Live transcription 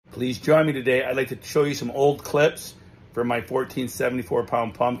Please join me today. I'd like to show you some old clips for my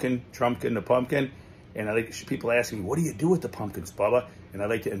 1474-pound pumpkin, Trumpkin the pumpkin. And I like people asking me, what do you do with the pumpkins, Bubba? And I'd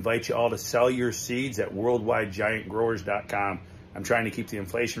like to invite you all to sell your seeds at worldwidegiantgrowers.com. I'm trying to keep the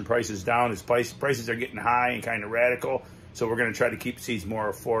inflation prices down as prices are getting high and kind of radical. So we're going to try to keep seeds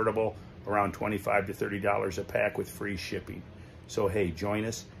more affordable, around $25 to $30 a pack with free shipping. So hey, join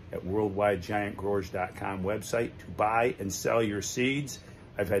us at worldwidegiantgrowers.com website to buy and sell your seeds.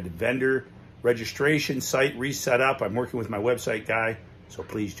 I've had the vendor registration site reset up. I'm working with my website guy, so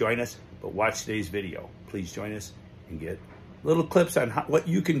please join us. But watch today's video. Please join us and get little clips on what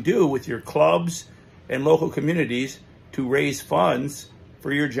you can do with your clubs and local communities to raise funds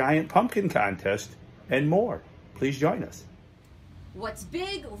for your giant pumpkin contest and more. Please join us. What's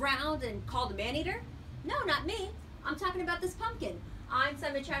big, round, and called a man-eater? No, not me. I'm talking about this pumpkin. I'm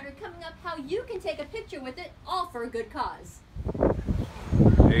Simon Chowder, coming up how you can take a picture with it, all for a good cause.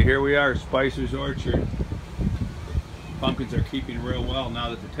 Hey, here we are, Spicer's Orchard. Pumpkins are keeping real well now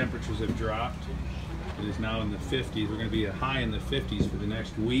that the temperatures have dropped. It is now in the 50s. We're going to be a high in the 50s for the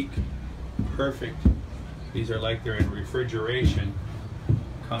next week. Perfect. These are like they're in refrigeration.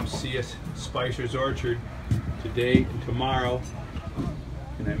 Come see us, Spicer's Orchard, today and tomorrow.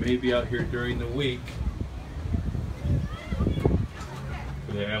 And I may be out here during the week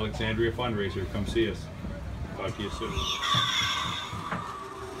for the Alexandria fundraiser. Come see us. Talk to you soon.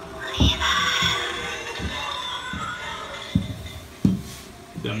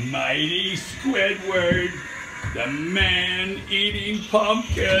 The mighty Squidward, the man-eating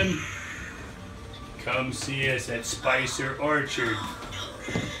pumpkin. Come see us at Spicer Orchard.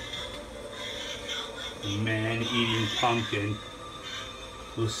 The man-eating pumpkin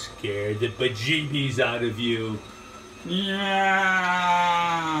will scare the bejeebies out of you.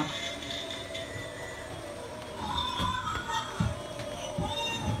 Yeah.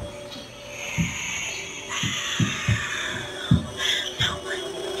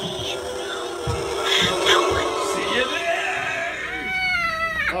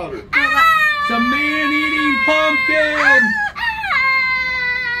 It's a man-eating pumpkin! I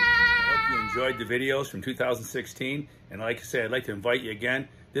hope you enjoyed the videos from 2016. And like I said, I'd like to invite you again.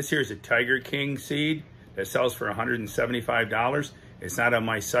 This here is a Tiger King seed that sells for $175. It's not on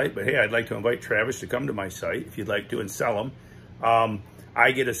my site, but hey, I'd like to invite Travis to come to my site if you'd like to and sell them.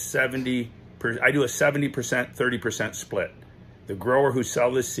 I get a 70%, I do a 70%, 30% split. The grower who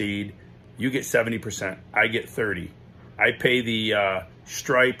sells the seed, you get 70%, I get 30%. I pay the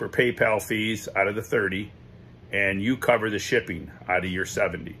Stripe or PayPal fees out of the 30, and you cover the shipping out of your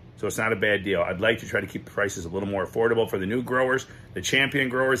 70. So it's not a bad deal. I'd like to try to keep the prices a little more affordable for the new growers, the champion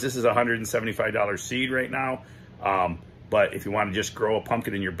growers. This is a $175 seed right now. But if you want to just grow a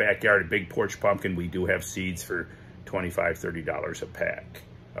pumpkin in your backyard, a big porch pumpkin, we do have seeds for $25, $30 a pack.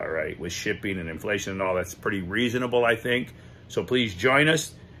 All right, with shipping and inflation and all, that's pretty reasonable, I think. So please join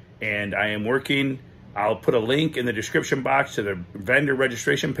us. And I am working. I'll put a link in the description box to the vendor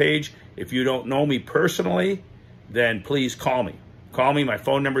registration page. If you don't know me personally, then please call me. Call me. My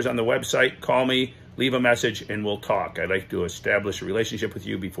phone number's on the website. Call me, leave a message, and we'll talk. I'd like to establish a relationship with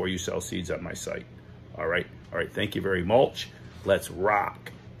you before you sell seeds on my site. All right. All right. Thank you very much. Let's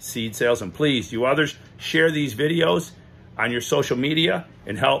rock seed sales. And please, you others, share these videos on your social media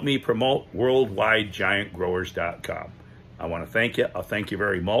and help me promote worldwidegiantgrowers.com. I want to thank you. I'll thank you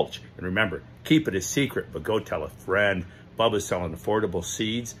very much. And remember, keep it a secret, but go tell a friend. Bubba's selling affordable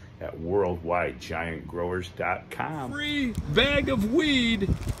seeds at worldwidegiantgrowers.com. Free bag of weed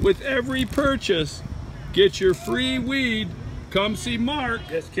with every purchase. Get your free weed. Come see Mark.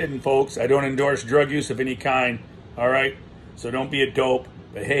 Just kidding, folks. I don't endorse drug use of any kind. All right? So don't be a dope.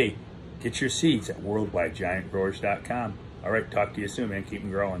 But hey, get your seeds at worldwidegiantgrowers.com. All right, talk to you soon, man. Keep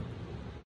them growing.